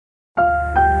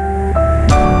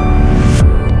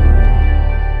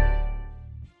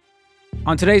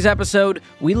On today's episode,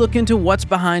 we look into what's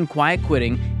behind quiet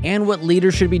quitting and what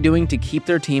leaders should be doing to keep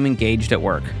their team engaged at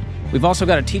work. We've also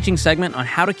got a teaching segment on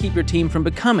how to keep your team from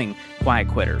becoming quiet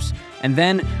quitters. And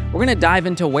then we're going to dive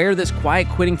into where this quiet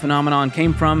quitting phenomenon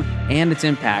came from and its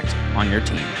impact on your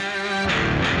team.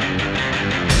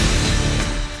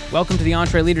 Welcome to the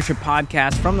EntreLeadership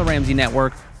Podcast from the Ramsey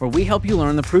Network, where we help you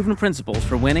learn the proven principles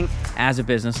for winning as a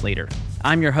business leader.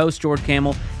 I'm your host, George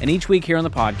Camel, and each week here on the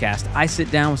podcast, I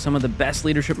sit down with some of the best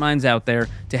leadership minds out there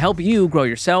to help you grow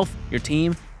yourself, your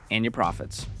team, and your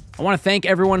profits. I want to thank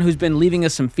everyone who's been leaving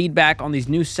us some feedback on these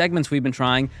new segments we've been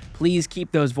trying. Please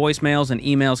keep those voicemails and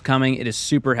emails coming. It is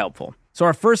super helpful. So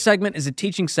our first segment is a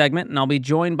teaching segment, and I'll be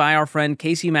joined by our friend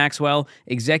Kacy Maxwell,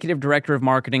 Executive Director of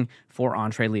Marketing for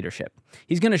EntreLeadership.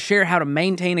 He's going to share how to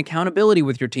maintain accountability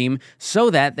with your team so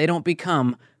that they don't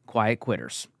become quiet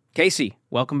quitters. Kacy,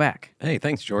 welcome back. Hey,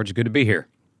 thanks, George. Good to be here.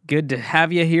 Good to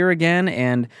have you here again,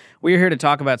 and we're here to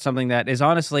talk about something that is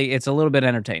honestly, it's a little bit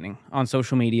entertaining on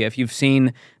social media. If you've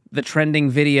seen the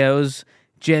trending videos,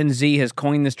 Gen Z has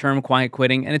coined this term quiet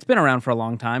quitting, and it's been around for a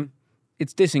long time.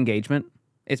 It's disengagement.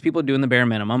 It's people doing the bare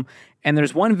minimum. And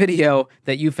there's one video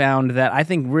that you found that I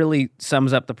think really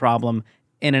sums up the problem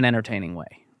in an entertaining way.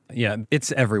 Yeah,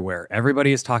 it's everywhere.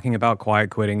 Everybody is talking about quiet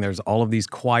quitting. There's all of these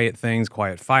quiet things,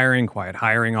 quiet firing, quiet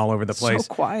hiring all over the place.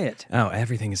 So quiet. Oh,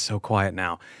 everything is so quiet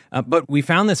now. But we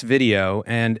found this video,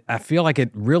 and I feel like it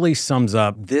really sums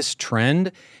up this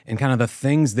trend and kind of the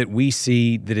things that we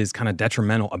see that is kind of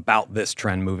detrimental about this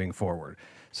trend moving forward.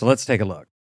 So let's take a look.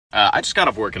 I just got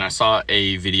off work and I saw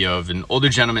a video of an older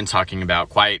gentleman talking about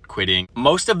quiet quitting.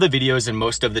 Most of the videos and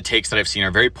most of the takes that I've seen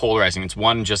are very polarizing. It's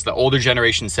one, just the older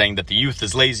generation saying that the youth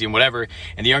is lazy and whatever,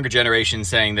 and the younger generation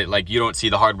saying that like you don't see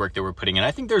the hard work that we're putting in.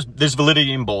 I think there's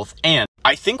validity in both. And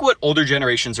I think what older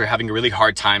generations are having a really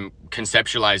hard time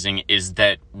conceptualizing is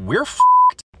that we're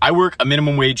f***ed. I work a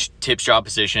minimum wage tips job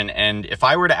position, and if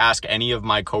I were to ask any of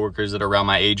my coworkers that are around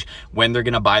my age when they're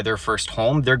gonna buy their first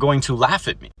home, they're going to laugh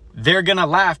at me. They're gonna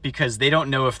laugh because they don't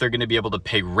know if they're gonna be able to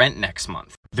pay rent next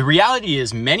month. The reality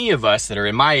is many of us that are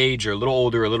in my age or a little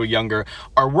older, or a little younger,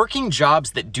 are working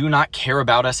jobs that do not care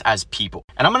about us as people.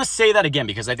 And I'm gonna say that again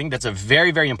because I think that's a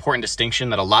very, very important distinction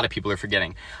that a lot of people are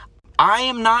forgetting. I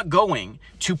am not going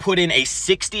to put in a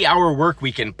 60-hour work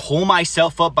week and pull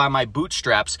myself up by my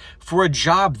bootstraps for a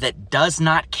job that does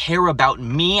not care about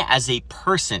me as a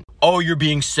person. Oh, you're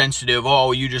being sensitive.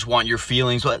 Oh, you just want your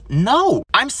feelings. But no,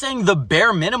 I'm saying the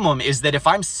bare minimum is that if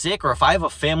I'm sick or if I have a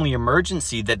family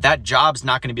emergency, that job's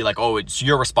not going to be like, oh, it's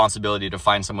your responsibility to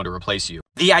find someone to replace you.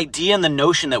 The idea and the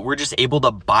notion that we're just able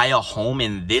to buy a home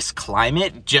in this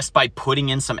climate just by putting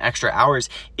in some extra hours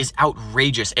is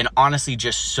outrageous and honestly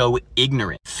just so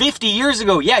ignorant. 50 years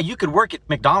ago, yeah, you could work at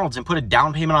McDonald's and put a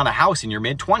down payment on a house in your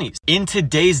mid-20s. In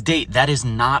today's date, that is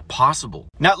not possible.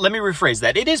 Now, let me rephrase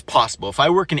that. It is possible. If I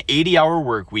work an 80-hour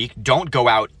work week, don't go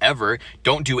out ever,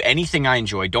 don't do anything I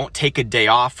enjoy, don't take a day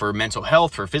off for mental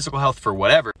health, for physical health, for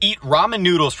whatever, eat ramen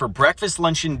noodles for breakfast,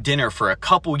 lunch, and dinner for a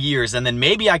couple years, and then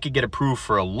maybe I could get approved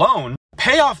for a loan,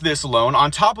 pay off this loan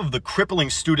on top of the crippling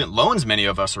student loans many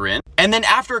of us are in, and then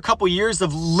after a couple years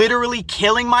of literally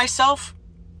killing myself,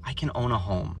 I can own a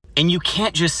home. And you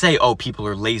can't just say, oh, people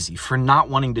are lazy for not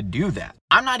wanting to do that.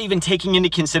 I'm not even taking into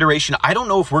consideration, I don't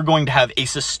know if we're going to have a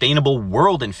sustainable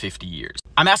world in 50 years.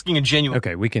 I'm asking a genuine...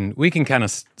 Okay, we can kind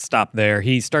of stop there.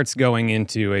 He starts going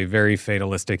into a very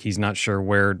fatalistic, he's not sure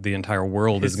where the entire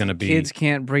world is going to be. Kids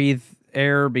can't breathe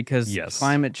air because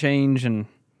climate change, and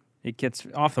it gets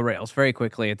off the rails very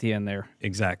quickly at the end there.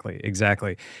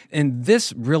 Exactly. And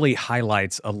this really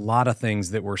highlights a lot of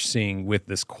things that we're seeing with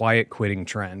this quiet quitting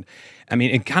trend. I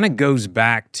mean, it kind of goes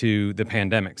back to the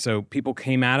pandemic. So people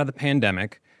came out of the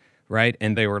pandemic, right?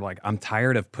 And they were like, I'm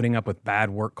tired of putting up with bad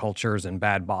work cultures and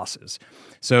bad bosses.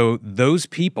 So those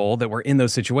people that were in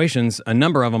those situations, a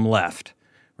number of them left.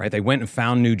 Right? They went and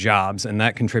found new jobs, and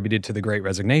that contributed to the Great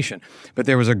Resignation. But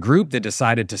there was a group that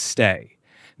decided to stay.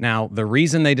 Now, the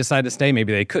reason they decided to stay,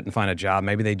 maybe they couldn't find a job,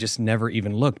 maybe they just never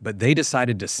even looked, but they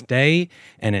decided to stay,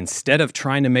 and instead of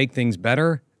trying to make things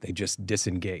better, they just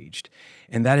disengaged.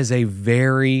 And that is a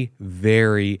very,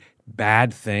 very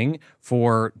bad thing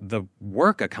for the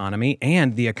work economy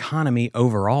and the economy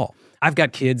overall. I've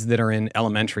got kids that are in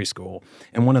elementary school,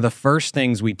 and one of the first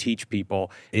things we teach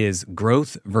people is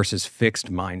growth versus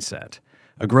fixed mindset.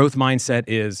 A growth mindset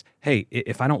is, hey,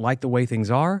 if I don't like the way things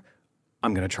are,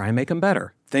 I'm going to try and make them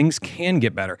better. Things can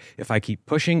get better. If I keep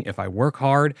pushing, if I work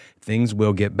hard, things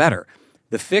will get better.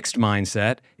 The fixed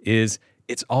mindset is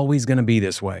it's always going to be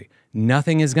this way.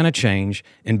 Nothing is going to change,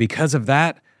 and because of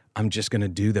that, I'm just going to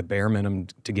do the bare minimum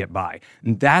to get by.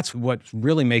 And that's what's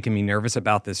really making me nervous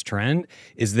about this trend,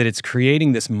 is that it's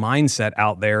creating this mindset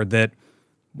out there that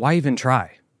why even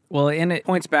try? Well, and it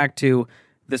points back to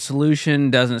the solution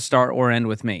doesn't start or end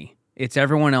with me. It's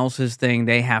everyone else's thing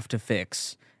they have to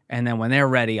fix. And then when they're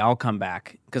ready, I'll come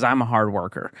back because I'm a hard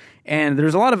worker. And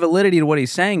there's a lot of validity to what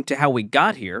he's saying to how we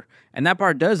got here. And that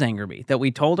part does anger me, that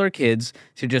we told our kids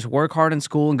to just work hard in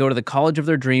school and go to the college of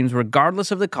their dreams,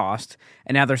 regardless of the cost.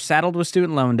 And now they're saddled with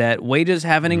student loan debt. Wages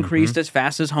haven't increased as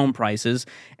fast as home prices.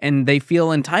 And they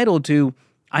feel entitled to,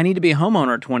 I need to be a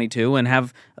homeowner at 22 and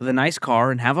have the nice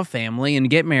car and have a family and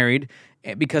get married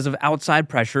because of outside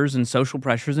pressures and social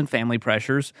pressures and family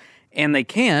pressures. And they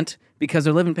can't because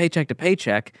they're living paycheck to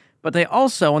paycheck. But they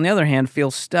also, on the other hand,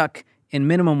 feel stuck in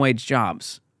minimum wage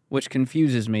jobs, which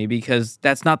confuses me because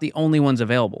that's not the only ones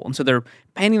available. And so they're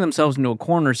painting themselves into a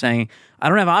corner saying, I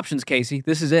don't have options, Kacy.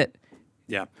 This is it.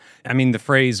 Yeah. I mean, the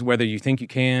phrase, whether you think you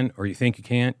can or you think you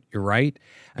can't, you're right.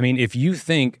 I mean, if you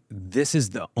think this is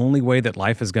the only way that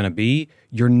life is going to be,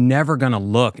 you're never going to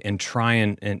look and try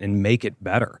and make it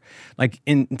better. Like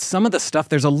in some of the stuff,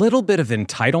 there's a little bit of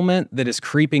entitlement that is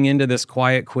creeping into this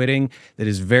quiet quitting that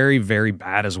is very, very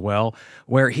bad as well,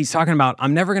 where he's talking about,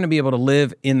 I'm never going to be able to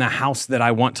live in the house that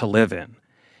I want to live in.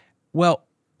 Well,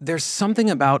 there's something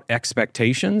about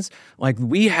expectations. Like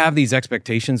we have these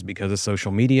expectations because of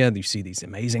social media. You see these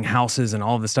amazing houses and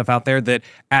all of this stuff out there that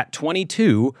at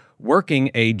 22, working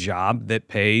a job that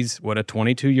pays what a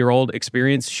 22-year-old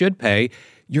experience should pay,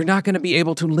 you're not going to be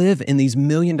able to live in these $1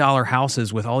 million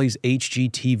houses with all these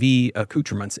HGTV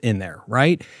accoutrements in there,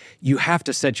 right? You have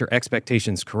to set your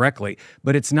expectations correctly,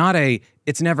 but it's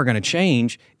never going to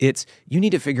change. It's you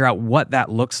need to figure out what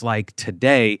that looks like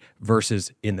today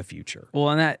versus in the future. Well,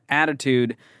 and that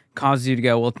attitude causes you to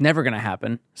go, well, it's never going to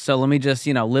happen. So let me just,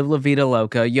 live La Vida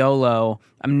Loca, YOLO.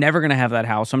 I'm never going to have that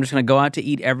house. I'm just going to go out to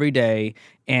eat every day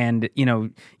and,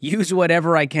 use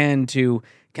whatever I can to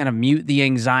kind of mute the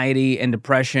anxiety and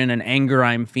depression and anger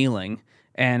I'm feeling.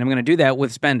 And I'm going to do that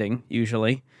with spending,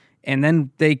 usually. And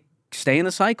then they stay in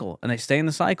the cycle, and they stay in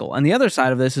the cycle. And the other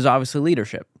side of this is obviously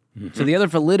leadership. Mm-hmm. So the other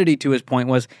validity to his point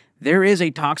was there is a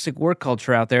toxic work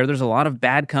culture out there. There's a lot of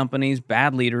bad companies,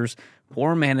 bad leaders,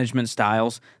 poor management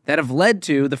styles that have led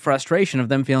to the frustration of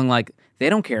them feeling like they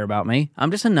don't care about me.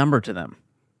 I'm just a number to them.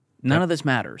 None of this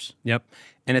matters. Yep.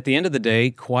 And at the end of the day,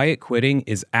 quiet quitting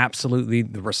is absolutely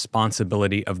the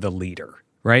responsibility of the leader,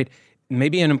 right?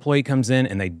 Maybe an employee comes in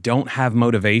and they don't have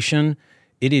motivation.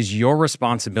 It is your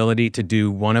responsibility to do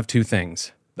one of two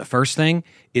things. The first thing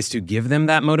is to give them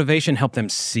that motivation, help them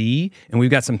see, and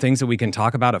we've got some things that we can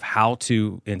talk about of how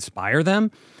to inspire them.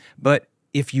 But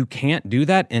if you can't do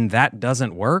that and that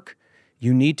doesn't work,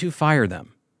 you need to fire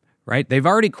them, right? They've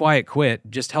already quiet quit.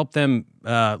 Just help them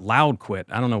loud quit.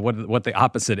 I don't know what the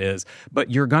opposite is,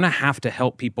 but you're going to have to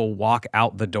help people walk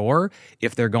out the door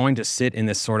if they're going to sit in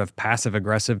this sort of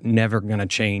passive-aggressive, never going to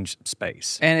change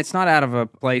space. And it's not out of a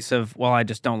place of, well, I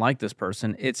just don't like this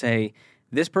person. It's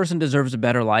this person deserves a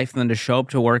better life than to show up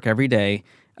to work every day,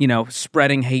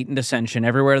 spreading hate and dissension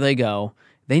everywhere they go.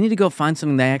 They need to go find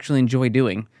something they actually enjoy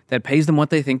doing that pays them what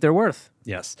they think they're worth.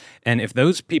 Yes. And if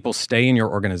those people stay in your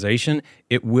organization,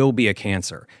 it will be a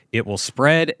cancer. It will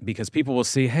spread because people will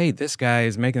see, hey, this guy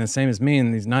is making the same as me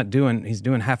and he's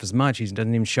doing half as much. He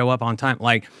doesn't even show up on time.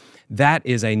 Like that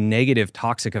is a negative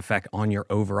toxic effect on your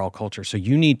overall culture. So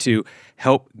you need to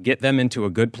help get them into a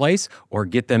good place or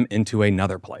get them into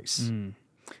another place.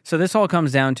 So this all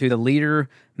comes down to the leader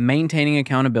maintaining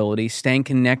accountability, staying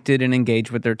connected and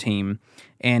engaged with their team.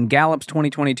 And Gallup's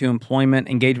 2022 Employment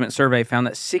Engagement Survey found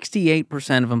that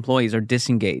 68% of employees are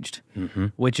disengaged,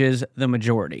 which is the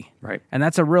majority. Right. And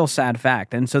that's a real sad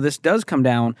fact. And so this does come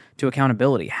down to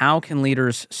accountability. How can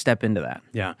leaders step into that?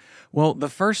 Yeah. Well, the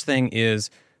first thing is,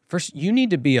 you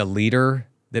need to be a leader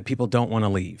that people don't want to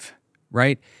leave,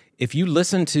 right? If you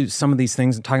listen to some of these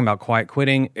things, talking about quiet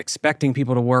quitting, expecting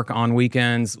people to work on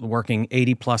weekends, working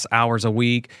 80 plus hours a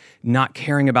week, not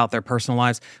caring about their personal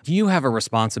lives, you have a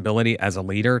responsibility as a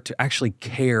leader to actually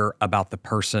care about the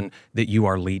person that you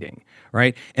are leading,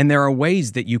 right? And there are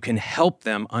ways that you can help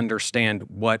them understand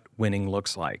what winning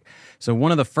looks like. So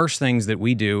one of the first things that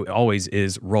we do always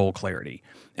is role clarity.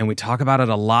 And we talk about it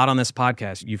a lot on this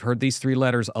podcast. You've heard these three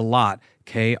letters a lot,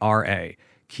 KRA.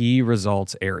 Key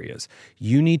results areas.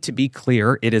 You need to be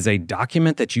clear. It is a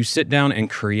document that you sit down and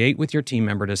create with your team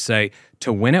member to say,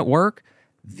 to win at work,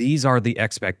 these are the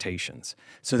expectations,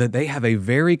 so that they have a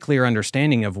very clear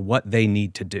understanding of what they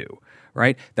need to do,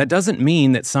 right? That doesn't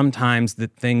mean that sometimes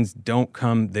that things don't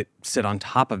come that sit on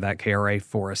top of that KRA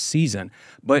for a season,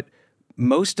 but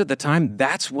most of the time,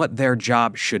 that's what their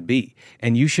job should be.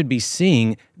 And you should be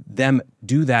seeing them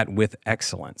do that with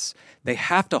excellence. They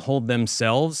have to hold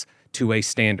themselves to a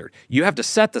standard. You have to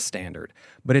set the standard,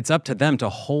 but it's up to them to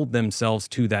hold themselves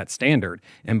to that standard.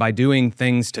 And by doing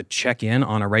things to check in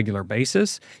on a regular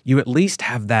basis, you at least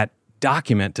have that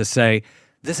document to say,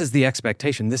 this is the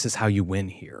expectation. This is how you win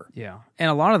here. Yeah. And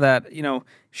a lot of that,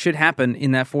 should happen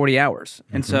in that 40 hours.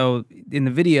 And so in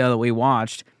the video that we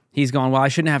watched, he's going, well, I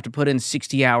shouldn't have to put in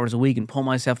 60 hours a week and pull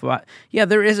myself about. Yeah,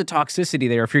 there is a toxicity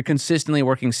there if you're consistently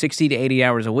working 60 to 80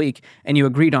 hours a week and you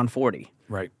agreed on 40.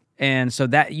 Right. And so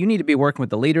that you need to be working with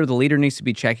the leader. The leader needs to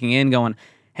be checking in, going,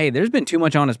 hey, there's been too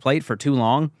much on his plate for too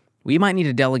long. We might need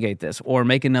to delegate this or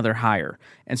make another hire.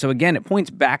 And so again, it points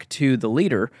back to the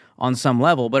leader on some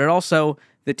level, but it also,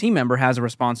 the team member has a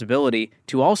responsibility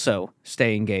to also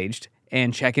stay engaged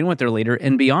and check in with their leader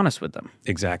and be honest with them.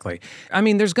 Exactly. I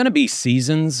mean, there's going to be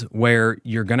seasons where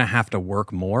you're going to have to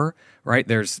work more, right?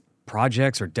 There's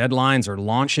projects or deadlines or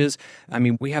launches. I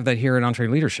mean, we have that here at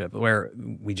EntreLeadership where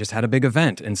we just had a big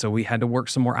event. And so we had to work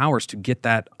some more hours to get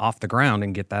that off the ground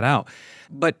and get that out.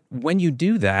 But when you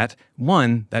do that,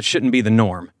 one, that shouldn't be the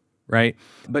norm, right?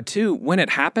 But two, when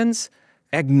it happens,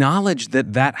 acknowledge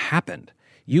that that happened.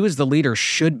 You as the leader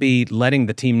should be letting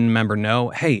the team member know,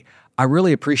 hey, I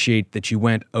really appreciate that you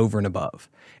went over and above.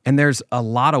 And there's a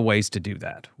lot of ways to do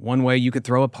that. One way, you could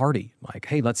throw a party, like,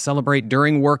 hey, let's celebrate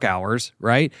during work hours,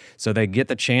 right? So they get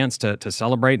the chance to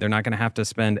celebrate. They're not going to have to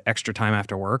spend extra time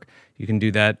after work. You can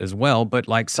do that as well, but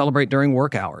like celebrate during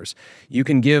work hours. You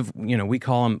can give, we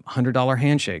call them $100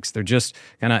 handshakes. They're just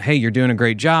kind of, hey, you're doing a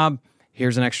great job.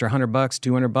 Here's an extra $100,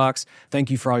 $200.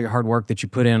 Thank you for all your hard work that you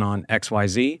put in on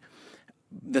XYZ.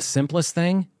 The simplest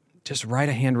thing, just write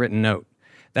a handwritten note.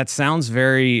 That sounds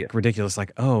very ridiculous,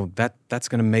 like, oh, that's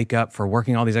going to make up for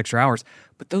working all these extra hours.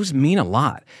 But those mean a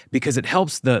lot because it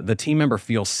helps the team member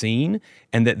feel seen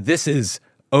and that this is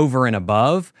over and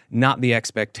above, not the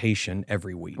expectation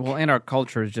every week. Well, and our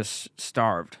culture is just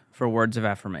starved for words of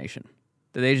affirmation.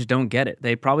 They just don't get it.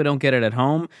 They probably don't get it at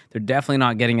home. They're definitely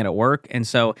not getting it at work. And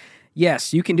so,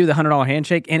 yes, you can do the $100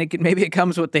 handshake, and maybe it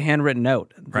comes with the handwritten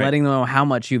note, right, letting them know how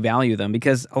much you value them,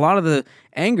 because a lot of the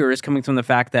anger is coming from the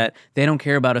fact that they don't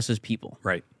care about us as people.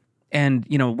 Right. And,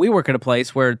 we work at a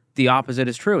place where the opposite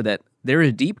is true, that there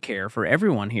is deep care for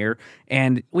everyone here,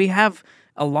 and we have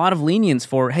a lot of lenience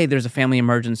for, hey, there's a family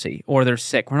emergency or they're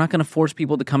sick. We're not going to force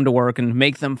people to come to work and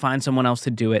make them find someone else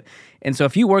to do it. And so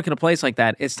if you work at a place like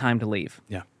that, it's time to leave.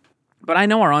 Yeah. But I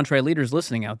know our EntreLeaders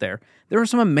listening out there. There are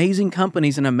some amazing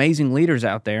companies and amazing leaders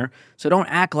out there. So don't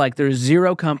act like there's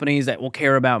zero companies that will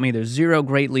care about me. There's zero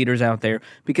great leaders out there,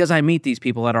 because I meet these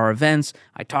people at our events.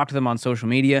 I talk to them on social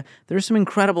media. There's some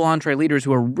incredible EntreLeaders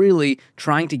who are really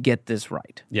trying to get this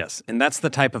right. Yes, and that's the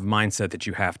type of mindset that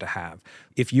you have to have.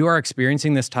 If you are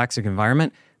experiencing this toxic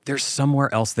environment, there's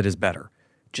somewhere else that is better.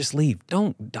 Just leave.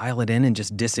 Don't dial it in and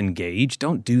just disengage.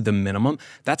 Don't do the minimum.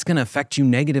 That's going to affect you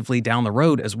negatively down the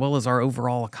road, as well as our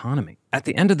overall economy. At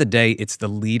the end of the day, it's the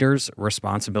leader's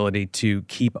responsibility to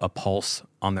keep a pulse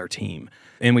on their team.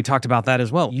 And we talked about that as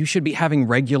well. You should be having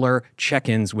regular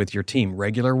check-ins with your team,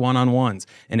 regular one-on-ones.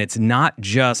 And it's not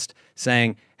just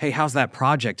saying, hey, how's that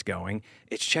project going?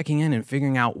 It's checking in and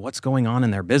figuring out what's going on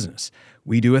in their business.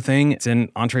 We do a thing, it's in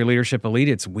EntreLeadership Elite,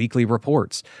 it's weekly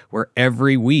reports, where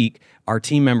every week our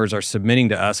team members are submitting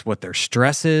to us what their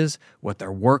stress is, what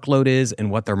their workload is,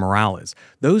 and what their morale is.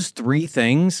 Those three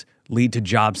things lead to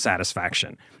job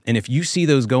satisfaction. And if you see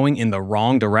those going in the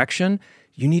wrong direction,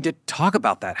 you need to talk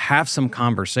about that, have some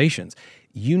conversations.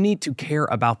 You need to care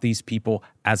about these people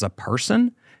as a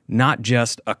person, not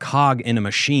just a cog in a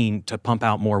machine to pump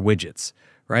out more widgets,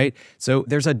 right? So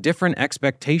there's a different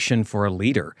expectation for a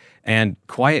leader. And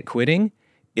quiet quitting,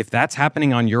 if that's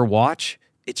happening on your watch,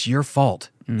 it's your fault.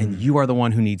 And you are the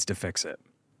one who needs to fix it.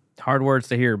 Hard words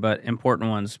to hear, but important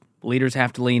ones. Leaders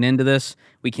have to lean into this.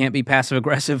 We can't be passive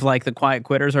aggressive like the quiet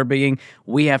quitters are being.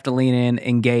 We have to lean in,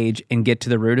 engage, and get to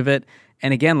the root of it.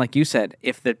 And again, like you said,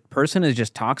 if the person is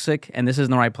just toxic and this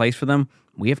isn't the right place for them,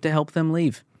 we have to help them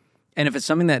leave. And if it's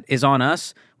something that is on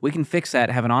us, we can fix that,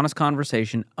 have an honest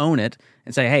conversation, own it,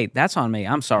 and say, hey, that's on me.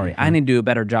 I'm sorry. I need to do a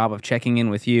better job of checking in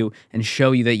with you and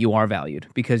show you that you are valued,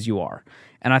 because you are.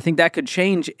 And I think that could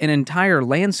change an entire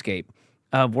landscape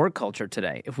of work culture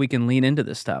today if we can lean into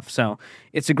this stuff. So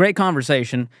it's a great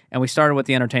conversation, and we started with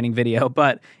the entertaining video,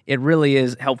 but it really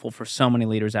is helpful for so many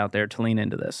leaders out there to lean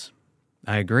into this.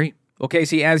 I agree. Well,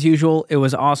 Kacy, as usual, it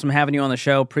was awesome having you on the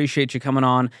show. Appreciate you coming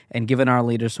on and giving our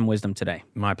leaders some wisdom today.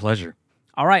 My pleasure.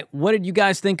 All right, what did you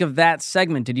guys think of that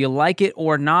segment? Did you like it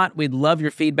or not? We'd love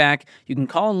your feedback. You can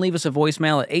call and leave us a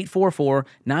voicemail at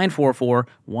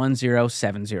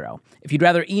 844-944-1070. If you'd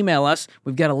rather email us,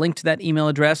 we've got a link to that email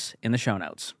address in the show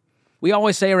notes. We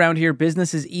always say around here,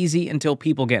 business is easy until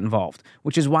people get involved,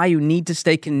 which is why you need to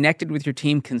stay connected with your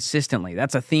team consistently.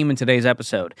 That's a theme in today's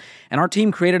episode. And our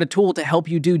team created a tool to help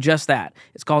you do just that.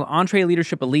 It's called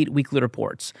EntreLeadership Elite Weekly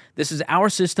Reports. This is our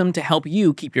system to help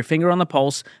you keep your finger on the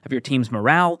pulse of your team's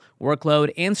morale,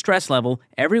 workload, and stress level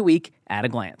every week at a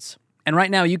glance. And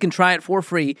right now, you can try it for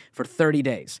free for 30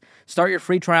 days. Start your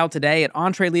free trial today at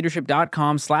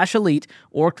EntreLeadership.com/elite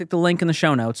or click the link in the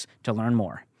show notes to learn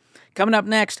more. Coming up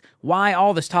next, why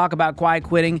all this talk about quiet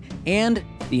quitting and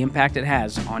the impact it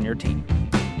has on your team.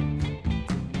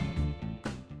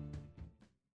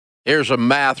 Here's a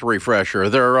math refresher.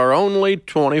 There are only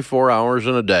 24 hours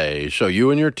in a day, so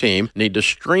you and your team need to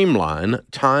streamline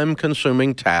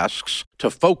time-consuming tasks to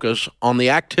focus on the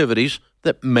activities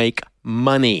that make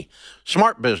money.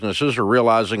 Smart businesses are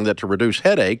realizing that to reduce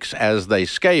headaches as they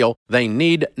scale, they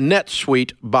need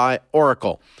NetSuite by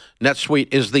Oracle.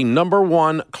 NetSuite is the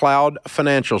 #1 cloud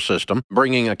financial system,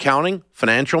 bringing accounting,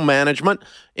 financial management,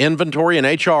 inventory, and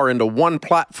HR into one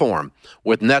platform.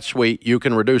 With NetSuite, you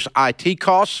can reduce IT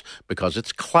costs because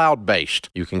it's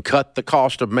cloud-based. You can cut the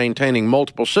cost of maintaining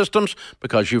multiple systems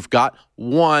because you've got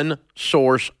one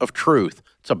source of truth.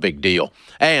 It's a big deal.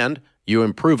 And you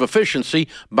improve efficiency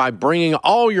by bringing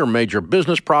all your major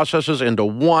business processes into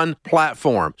one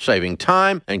platform, saving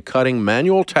time and cutting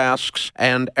manual tasks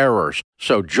and errors.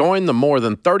 So join the more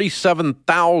than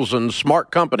 37,000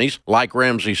 smart companies like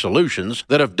Ramsey Solutions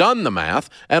that have done the math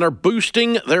and are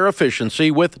boosting their efficiency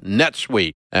with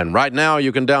NetSuite. And right now,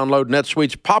 you can download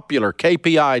NetSuite's popular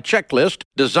KPI checklist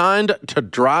designed to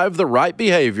drive the right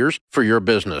behaviors for your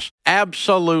business.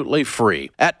 Absolutely free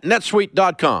at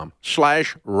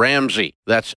netsuite.com/Ramsey.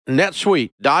 That's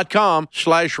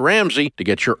netsuite.com/Ramsey to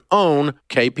get your own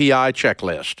KPI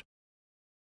checklist.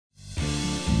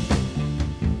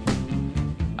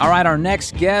 All right, our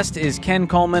next guest is Ken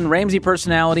Coleman, Ramsey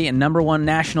personality and #1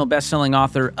 national best-selling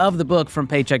author of the book From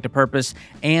Paycheck to Purpose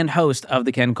and host of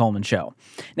The Ken Coleman Show.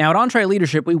 Now, at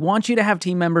EntreLeadership, we want you to have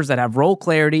team members that have role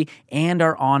clarity and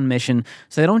are on mission,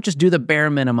 so they don't just do the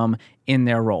bare minimum in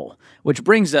their role. Which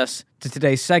brings us to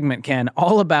today's segment, Ken,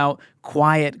 all about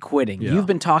quiet quitting. Yeah. You've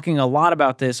been talking a lot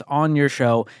about this on your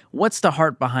show. What's the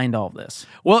heart behind all of this?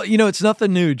 Well, it's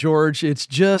nothing new, George. It's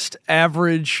just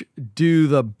average, do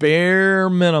the bare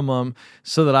minimum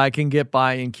so that I can get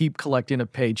by and keep collecting a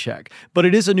paycheck. But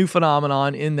it is a new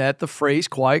phenomenon in that the phrase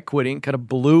quiet quitting kind of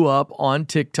blew up on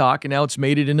TikTok, and now it's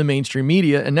made it into mainstream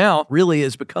media, and now really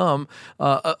has become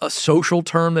a social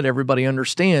term that everybody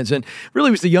understands. And really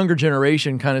it was the younger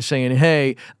generation kind of saying,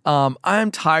 hey,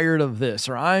 I'm tired of this,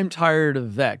 or I'm tired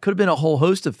of that. Could have been a whole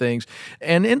host of things.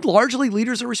 And largely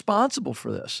leaders are responsible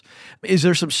for this. Is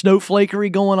there some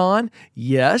snowflakery going on?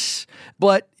 Yes,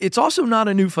 but it's also not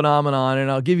a new phenomenon,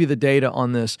 and I'll give you the data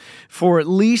on this. For at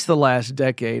least the last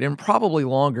decade, and probably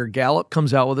longer, Gallup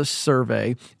comes out with a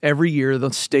survey every year,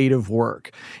 the state of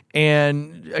work.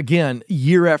 And again,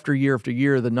 year after year after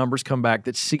year, the numbers come back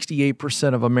that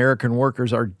 68% of American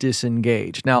workers are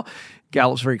disengaged. Now,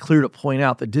 Gallup's very clear to point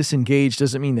out that disengaged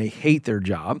doesn't mean they hate their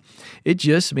job. It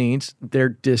just means they're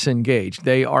disengaged.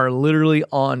 They are literally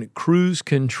on cruise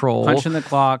control. Punching the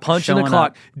clock.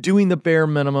 Doing the bare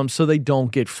minimum so they don't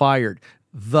get fired.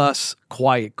 Thus,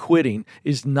 quiet quitting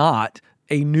is not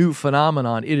a new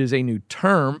phenomenon. It is a new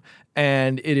term,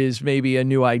 and it is maybe a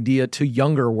new idea to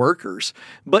younger workers,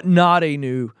 but not a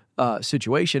new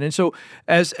situation. And so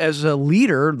as a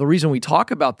leader, the reason we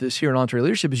talk about this here in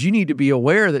EntreLeadership is you need to be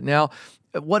aware that now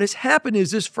what has happened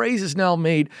is this phrase has now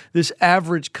made this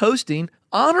average coasting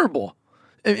honorable.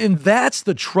 And that's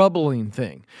the troubling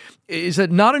thing, is that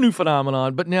not a new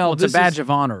phenomenon, but now it's a badge of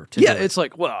honor. It's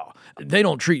like, well, they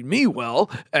don't treat me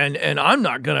well, and I'm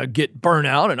not going to get burnt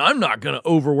out, and I'm not going to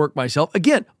overwork myself.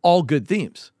 Again, all good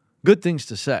themes, good things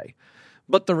to say.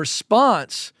 But the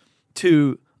response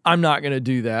to I'm not going to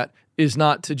do that is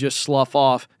not to just slough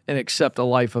off and accept a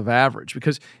life of average.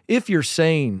 Because if you're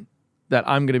saying that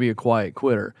I'm going to be a quiet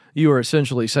quitter, you are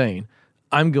essentially saying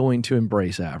I'm going to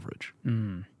embrace average.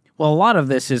 Mm. Well, a lot of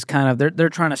this is kind of, they're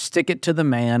trying to stick it to the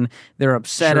man. They're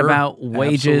upset about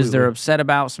wages. Absolutely. They're upset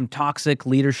about some toxic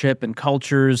leadership and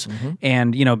cultures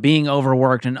and, being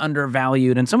overworked and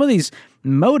undervalued. And some of these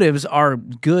motives are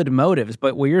good motives.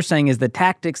 But what you're saying is the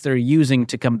tactics they're using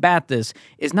to combat this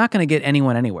is not going to get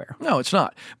anyone anywhere. No, it's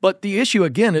not. But the issue,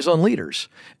 again, is on leaders.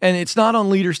 And it's not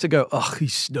on leaders to go, oh,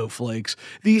 these snowflakes,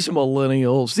 these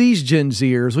millennials, these Gen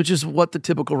Zers, which is what the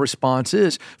typical response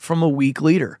is from a weak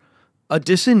leader. a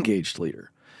disengaged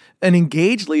leader. An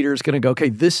engaged leader is going to go, okay,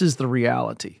 this is the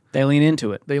reality. They lean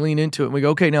into it. They lean into it. And we go,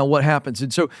 okay, now what happens?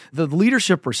 And so the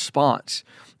leadership response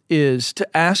is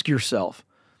to ask yourself,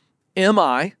 am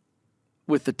I,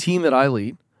 with the team that I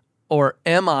lead, or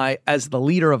am I, as the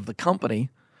leader of the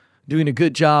company, doing a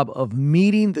good job of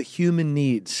meeting the human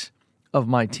needs of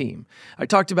my team? I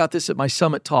talked about this at my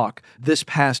summit talk this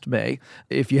past May.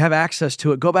 If you have access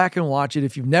to it, go back and watch it.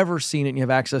 If you've never seen it and you have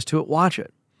access to it, watch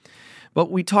it. But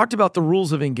we talked about the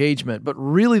rules of engagement, but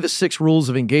really the 6 rules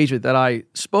of engagement that I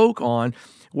spoke on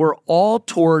were all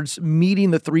towards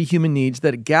meeting the 3 human needs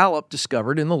that Gallup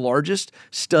discovered in the largest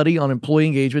study on employee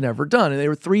engagement ever done. And they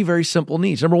were 3 very simple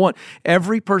needs. Number 1,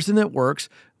 every person that works,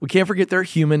 we can't forget they're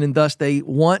human, and thus they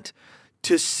want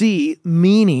to see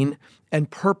meaning and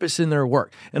purpose in their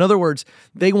work. In other words,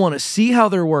 they want to see how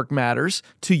their work matters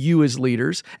to you as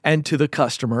leaders and to the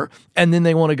customer. And then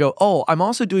they want to go, oh, I'm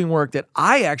also doing work that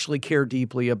I actually care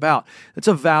deeply about. It's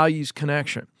a values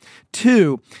connection.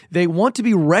 2, they want to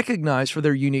be recognized for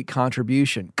their unique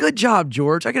contribution. Good job,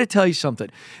 George. I got to tell you something.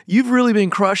 You've really been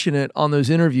crushing it on those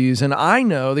interviews. And I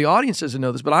know, the audience doesn't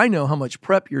know this, but I know how much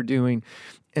prep you're doing.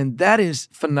 And that is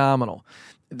phenomenal.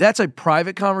 That's a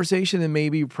private conversation and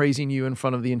maybe praising you in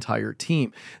front of the entire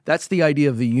team. That's the idea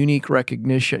of the unique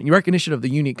recognition of the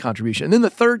unique contribution. And then the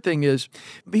third thing is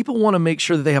people want to make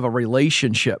sure that they have a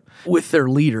relationship with their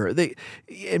leader.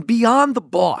 Beyond the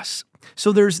boss.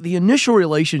 So there's the initial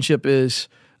relationship is,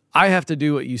 I have to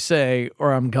do what you say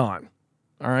or I'm gone.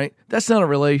 All right? That's not a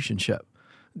relationship.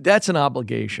 That's an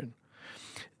obligation.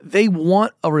 They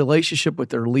want a relationship with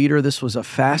their leader. This was a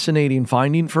fascinating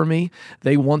finding for me.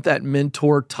 They want that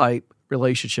mentor type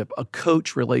relationship, a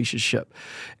coach relationship.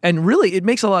 And really, it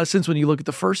makes a lot of sense when you look at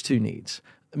the first 2 needs,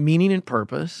 meaning and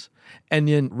purpose, and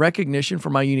then recognition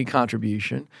for my unique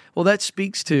contribution. Well, that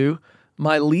speaks to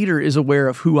my leader is aware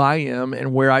of who I am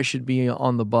and where I should be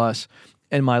on the bus.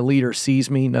 And my leader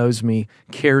sees me, knows me,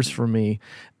 cares for me.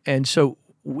 And so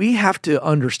we have to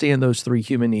understand those 3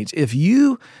 human needs. If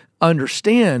you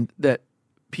understand that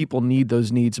people need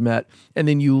those needs met, and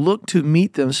then you look to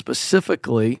meet them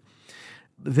specifically,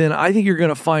 then I think you're going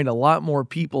to find a lot more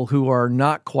people who are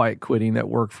not quiet quitting that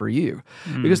work for you.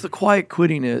 Because the quiet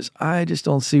quitting is, I just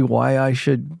don't see why I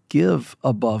should give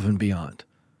above and beyond.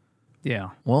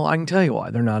 Yeah. Well, I can tell you why.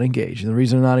 They're not engaged. And the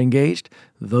reason they're not engaged,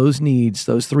 those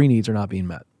 3 needs are not being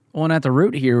met. Well, and at the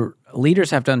root here, leaders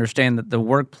have to understand that the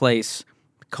workplace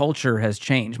culture has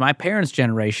changed. My parents'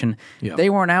 generation, they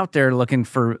weren't out there looking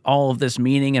for all of this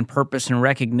meaning and purpose and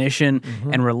recognition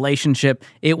and relationship.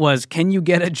 It was, can you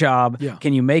get a job? Yeah.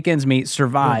 Can you make ends meet,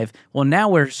 survive? Well, now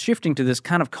we're shifting to this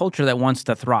kind of culture that wants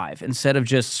to thrive instead of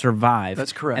just survive.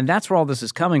 That's correct. And that's where all this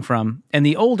is coming from. And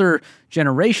the older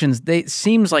generations, it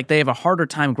seems like they have a harder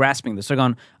time grasping this. They're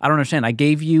going, I don't understand. I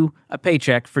gave you a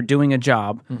paycheck for doing a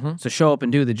job, so show up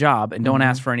and do the job and don't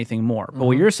ask for anything more. But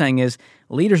what you're saying is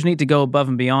leaders need to go above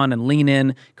and beyond and lean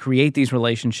in, create these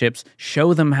relationships,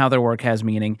 show them how their work has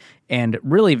meaning, and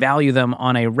really value them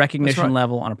on a recognition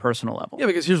level, on a personal level. Yeah,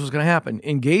 because here's what's going to happen.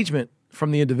 Engagement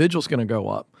from the individual is going to go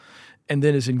up. And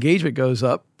then as engagement goes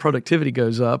up, productivity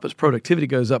goes up. As productivity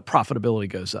goes up, profitability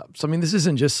goes up. So, I mean, this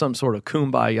isn't just some sort of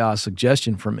kumbaya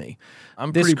suggestion for me.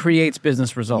 This creates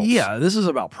business results. Yeah, this is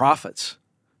about profits.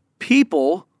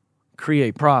 People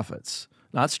create profits,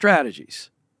 not strategies.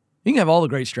 You can have all the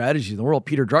great strategies in the world.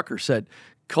 Peter Drucker said,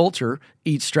 culture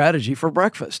eats strategy for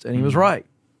breakfast. And he was right.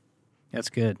 That's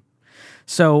good.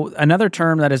 So another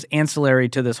term that is ancillary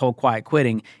to this whole quiet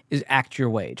quitting is act your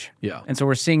wage. Yeah. And so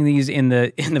we're seeing these in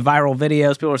the viral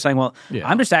videos. People are saying, well,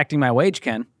 I'm just acting my wage,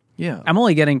 Ken. Yeah. I'm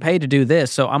only getting paid to do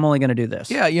this, so I'm only going to do this.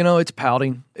 Yeah, it's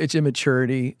pouting. It's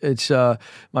immaturity. It's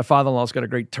my father-in-law's got a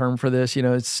great term for this.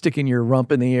 It's sticking your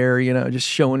rump in the air, just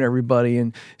showing everybody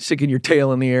and sticking your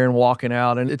tail in the air and walking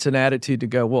out. And it's an attitude to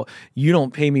go, well, you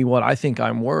don't pay me what I think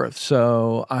I'm worth,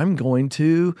 so I'm going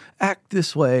to act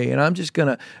this way, and I'm just going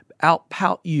to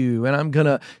out-pout you, and I'm going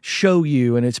to show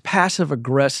you. And it's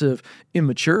passive-aggressive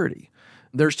immaturity.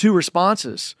 There's 2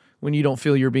 responses when you don't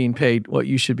feel you're being paid what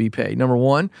you should be paid. Number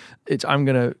 1, it's I'm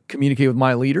going to communicate with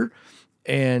my leader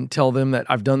and tell them that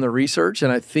I've done the research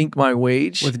and I think my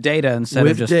wage. With data instead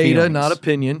of just With data, feelings. not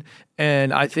opinion.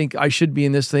 And I think I should be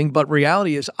in this thing. But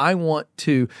reality is I want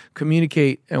to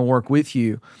communicate and work with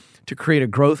you to create a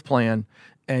growth plan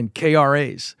and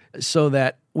KRAs so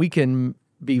that we can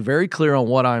be very clear on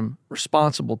what I'm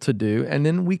responsible to do, and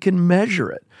then we can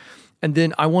measure it. And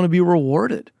then I want to be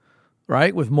rewarded,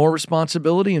 right, with more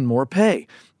responsibility and more pay.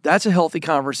 That's a healthy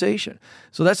conversation.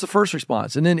 So that's the first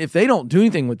response. And then if they don't do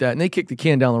anything with that and they kick the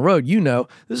can down the road,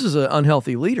 this is an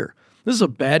unhealthy leader. This is a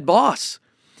bad boss.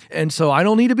 And so I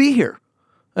don't need to be here.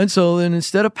 And so then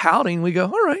instead of pouting, we go,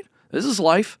 all right, this is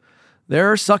life.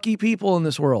 There are sucky people in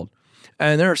this world,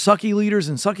 and there are sucky leaders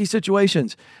in sucky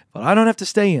situations, but I don't have to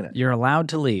stay in it. You're allowed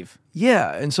to leave.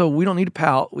 Yeah, and so we don't need to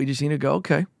pout. We just need to go,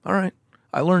 okay, all right,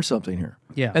 I learned something here.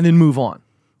 Yeah. And then move on.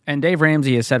 And Dave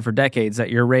Ramsey has said for decades that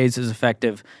your raise is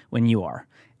effective when you are.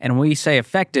 And when we say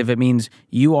effective, it means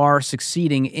you are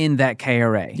succeeding in that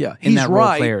KRA. Yeah, in he's that role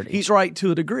right. clarity. He's right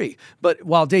to a degree. But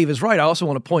while Dave is right, I also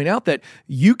want to point out that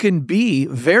you can be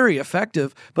very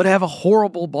effective, but have a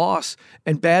horrible boss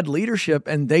and bad leadership,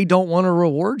 and they don't want to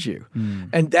reward you.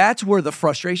 And that's where the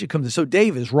frustration comes in. So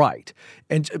Dave is right.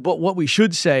 But what we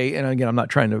should say, and again, I'm not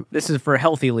trying to... This is for a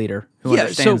healthy leader who Yeah,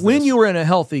 understands so when this. you are in a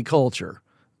healthy culture,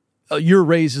 your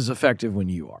raise is effective when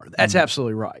you are. That's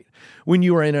absolutely right. When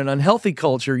you are in an unhealthy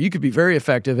culture, you could be very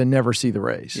effective and never see the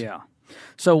raise. Yeah.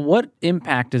 So what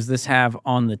impact does this have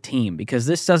on the team? Because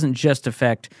this doesn't just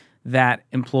affect that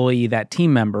employee, that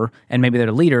team member, and maybe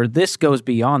their leader. This goes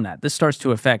beyond that. This starts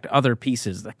to affect other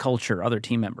pieces, the culture, other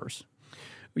team members.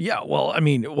 Yeah, well, I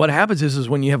mean, what happens is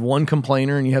when you have one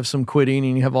complainer and you have some quitting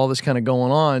and you have all this kind of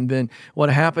going on, then what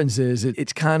happens is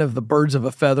it's kind of the birds of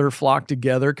a feather flock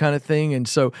together kind of thing. And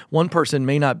so one person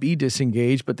may not be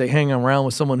disengaged, but they hang around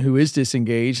with someone who is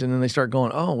disengaged, and then they start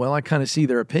going, oh, well, I kind of see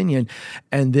their opinion.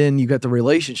 And then you got the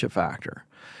relationship factor.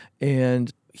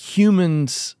 And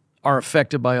humans are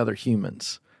affected by other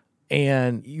humans.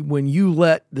 And when you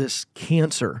let this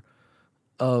cancer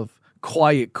of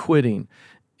quiet quitting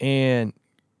and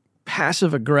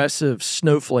passive-aggressive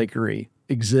snowflakery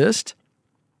exist,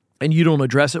 and you don't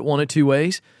address it one of two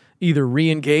ways, either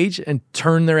re-engage and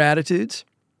turn their attitudes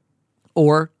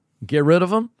or get rid of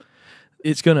them,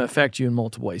 it's going to affect you in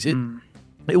multiple ways. It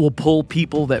will pull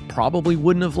people that probably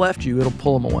wouldn't have left you. It'll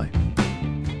pull them away.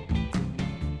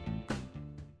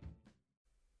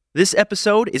 This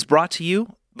episode is brought to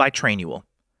you by Trainual.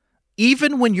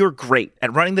 Even when you're great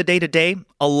at running the day-to-day,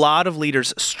 a lot of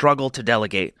leaders struggle to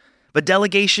delegate. But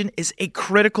delegation is a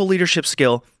critical leadership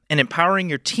skill, and empowering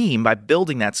your team by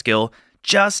building that skill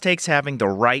just takes having the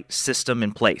right system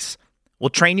in place. Well,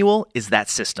 Trainual is that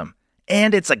system,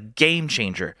 and it's a game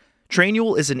changer.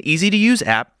 Trainual is an easy-to-use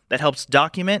app that helps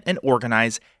document and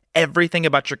organize everything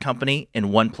about your company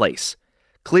in one place.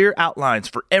 Clear outlines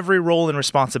for every role and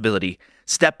responsibility,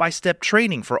 step-by-step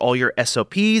training for all your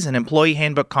SOPs and employee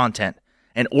handbook content,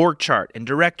 an org chart and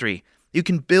directory. You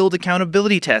can build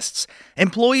accountability tests.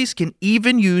 Employees can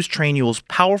even use Trainual's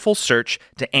powerful search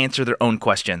to answer their own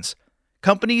questions.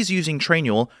 Companies using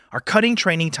Trainual are cutting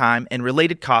training time and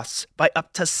related costs by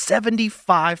up to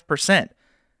 75%.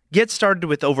 Get started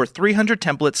with over 300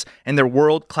 templates and their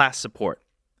world-class support.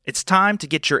 It's time to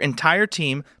get your entire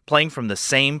team playing from the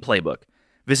same playbook.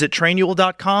 Visit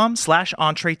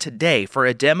Trainual.com/Entree today for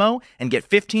a demo and get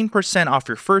 15% off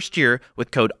your first year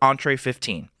with code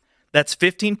Entree15. That's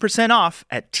 15% off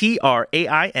at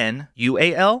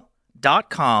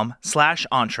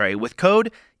Trainual.com/Entree with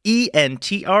code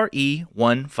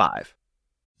ENTRE15.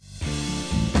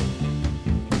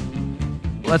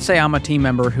 Let's say I'm a team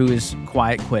member who is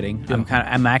quiet quitting. Yeah.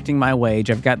 I'm acting my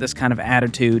wage. I've got this kind of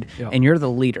attitude, Yeah. and you're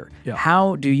the leader. Yeah.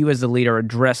 How do you as the leader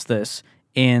address this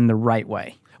in the right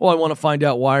way? Well, I want to find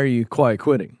out, why are you quiet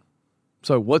quitting?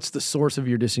 So what's the source of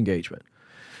your disengagement?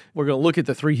 We're going to look at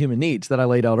the 3 human needs that I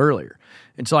laid out earlier.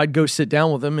 And so I'd go sit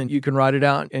down with them, and you can write it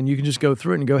out, and you can just go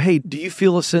through it and go, hey, do you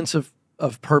feel a sense of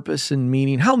purpose and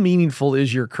meaning? How meaningful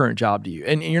is your current job to you?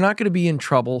 And you're not going to be in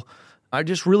trouble. I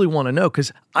just really want to know,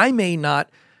 because I may not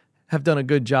have done a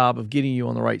good job of getting you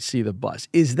on the right seat of the bus.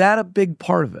 Is that a big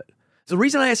part of it? The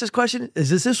reason I ask this question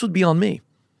is this would be on me.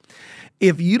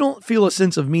 If you don't feel a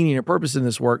sense of meaning or purpose in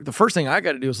this work, the first thing I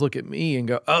got to do is look at me and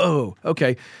go, oh,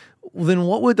 okay, well, then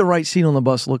what would the right seat on the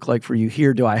bus look like for you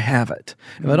here? Do I have it?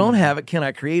 If I don't have it, can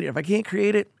I create it? If I can't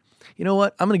create it, you know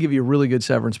what? I'm going to give you a really good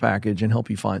severance package and help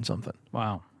you find something.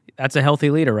 Wow. That's a healthy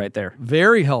leader right there.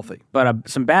 Very healthy. But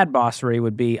some bad bossery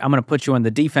would be, I'm going to put you on the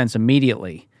defense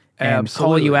immediately and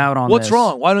call you out on What's this.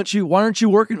 wrong? Why aren't you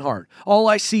working hard? All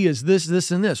I see is this, this,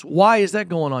 and this. Why is that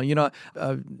going on? You know,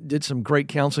 I did some great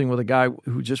counseling with a guy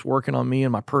who was just working on me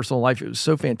in my personal life. It was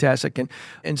so fantastic.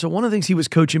 And so one of the things he was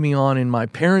coaching me on in my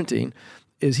parenting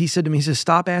is he said to me, he says,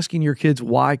 stop asking your kids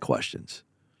why questions.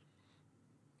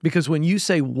 Because when you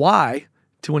say why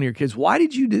to one of your kids, why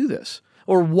did you do this?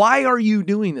 Or why are you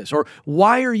doing this? Or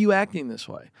why are you acting this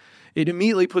way? It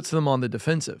immediately puts them on the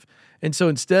defensive. And so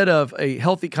instead of a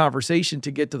healthy conversation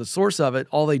to get to the source of it,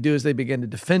 all they do is they begin to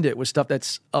defend it with stuff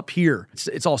that's up here.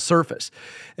 It's all surface.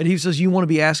 And he says, you want to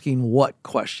be asking what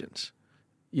questions?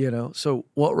 You know, so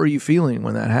what were you feeling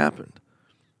when that happened?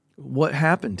 What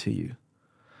happened to you?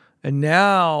 And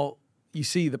now you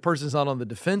see the person's not on the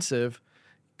defensive.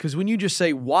 Because when you just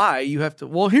say why, you have to,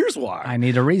 well, here's why. I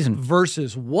need a reason.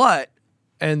 Versus what,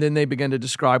 and then they begin to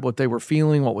describe what they were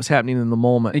feeling, what was happening in the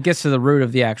moment. It gets to the root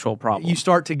of the actual problem. You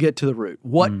start to get to the root.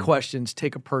 What questions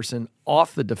take a person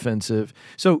off the defensive?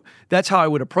 So that's how I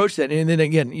would approach that. And then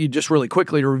again, you just really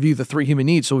quickly to review the 3 human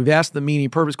needs. So we've asked the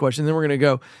meaning, purpose question. Then we're going to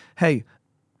go, hey,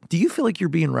 do you feel like you're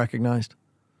being recognized?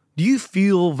 Do you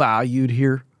feel valued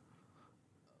here?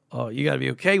 Oh, you got to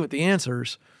be okay with the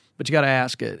answers, but you got to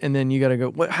ask it. And then you got to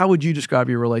go, how would you describe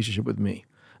your relationship with me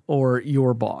or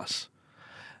your boss?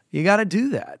 You got to do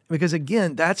that because,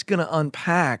 again, that's going to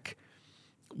unpack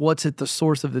what's at the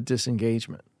source of the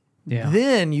disengagement. Yeah.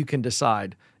 Then you can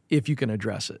decide if you can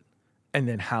address it and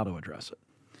then how to address it.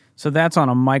 So that's on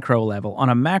a micro level. On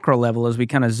a macro level, as we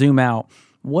kind of zoom out,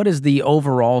 what is the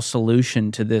overall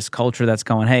solution to this culture that's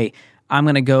going, hey, I'm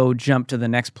going to go jump to the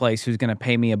next place who's going to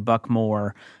pay me $1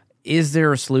 more? Is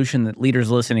there a solution that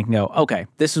leaders listening can go, okay,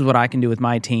 this is what I can do with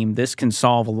my team. This can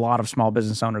solve a lot of small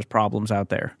business owners' problems out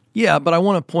there? Yeah, but I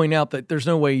want to point out that there's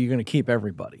no way you're going to keep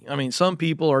everybody. I mean, some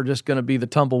people are just going to be the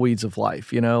tumbleweeds of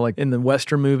life, like in the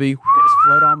Western movie. Just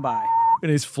float on by.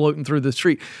 And he's floating through the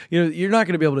street. You're not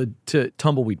going to be able to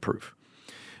tumbleweed proof.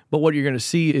 But what you're going to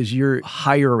see is your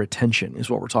higher retention is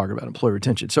what we're talking about, employee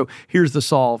retention. So here's the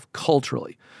solve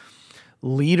culturally.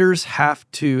 Leaders have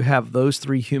to have those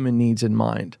 3 human needs in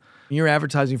mind. You're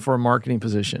advertising for a marketing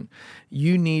position.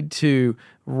 You need to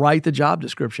write the job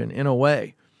description in a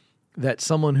way that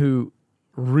someone who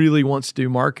really wants to do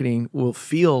marketing will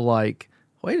feel like,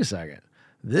 wait a second,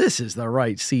 this is the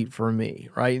right seat for me,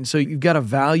 right? And so you've got a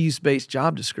values-based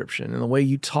job description and the way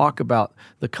you talk about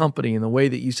the company and the way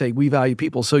that you say we value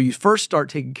people. So you first start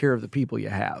taking care of the people you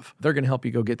have. They're going to help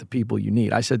you go get the people you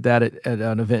need. I said that at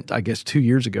an event, I guess 2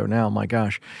 years ago now. My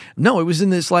gosh. No, it was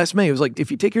in this last May. It was like, if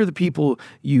you take care of the people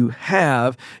you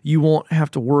have, you won't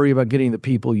have to worry about getting the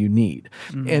people you need.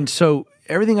 Mm-hmm. And so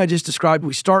everything I just described,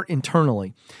 we start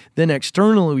internally. Then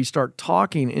externally, we start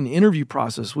talking in the interview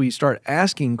process. We start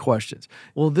asking questions.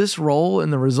 Will this role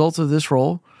and the results of this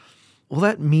role, will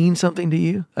that mean something to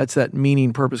you? That's that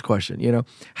meaning purpose question.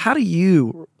 How do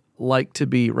you like to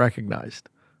be recognized?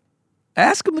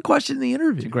 Ask them the question in the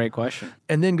interview. It's a great question.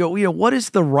 And then go, what is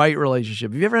the right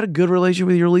relationship? Have you ever had a good relationship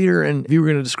with your leader? And if you were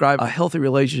going to describe a healthy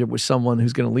relationship with someone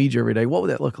who's going to lead you every day, what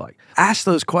would that look like? Ask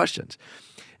those questions.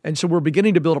 And so we're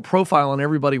beginning to build a profile on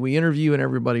everybody we interview and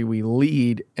everybody we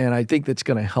lead. And I think that's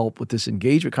going to help with this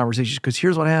engagement conversation because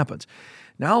here's what happens.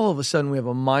 Now, all of a sudden, we have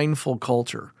a mindful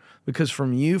culture because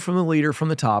from the leader, from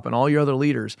the top, and all your other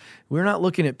leaders, we're not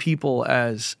looking at people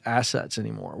as assets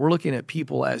anymore. We're looking at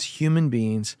people as human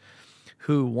beings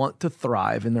who want to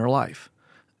thrive in their life.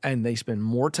 And they spend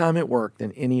more time at work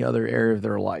than any other area of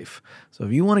their life. So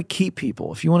if you want to keep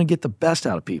people, if you want to get the best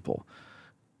out of people,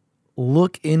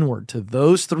 look inward to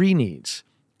those 3 needs.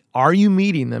 Are you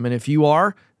meeting them? And if you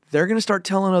are, they're going to start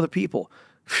telling other people,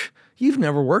 you've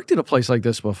never worked at a place like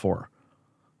this before.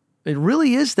 It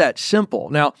really is that simple.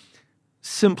 Now,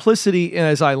 simplicity,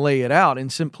 as I lay it out,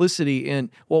 and simplicity in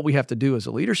what we have to do as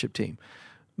a leadership team.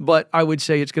 But I would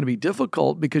say it's going to be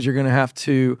difficult because you're going to have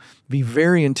to be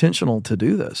very intentional to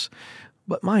do this.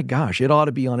 But my gosh, it ought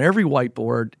to be on every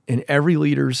whiteboard in every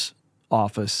leader's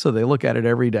office so they look at it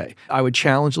every day. I would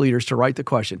challenge leaders to write the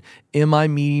question, am I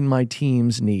meeting my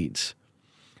team's needs?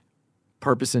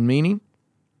 Purpose and meaning,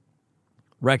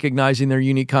 recognizing their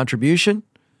unique contribution,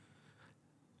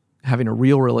 having a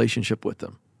real relationship with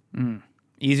them.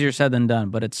 Easier said than done,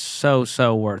 but it's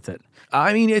so worth it.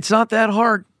 I mean, it's not that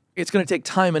hard. It's going to take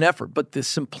time and effort, but the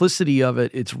simplicity of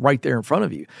it, it's right there in front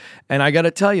of you. And I got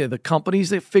to tell you, the companies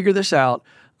that figure this out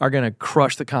are going to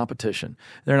crush the competition.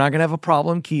 They're not going to have a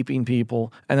problem keeping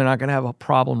people, and they're not going to have a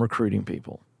problem recruiting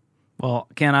people. Well,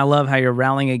 Ken, I love how you're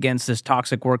rallying against this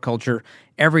toxic work culture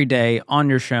every day on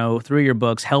your show, through your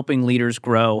books, helping leaders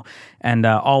grow, and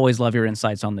always love your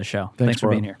insights on the show. Thanks for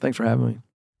being here. Thanks for having me.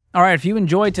 All right, if you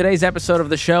enjoyed today's episode of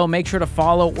the show, make sure to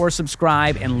follow or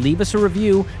subscribe and leave us a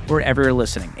review wherever you're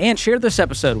listening. And share this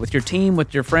episode with your team,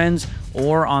 with your friends,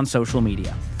 or on social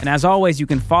media. And as always, you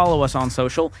can follow us on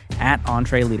social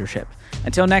 @EntreLeadership.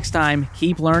 Until next time,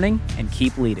 keep learning and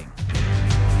keep leading.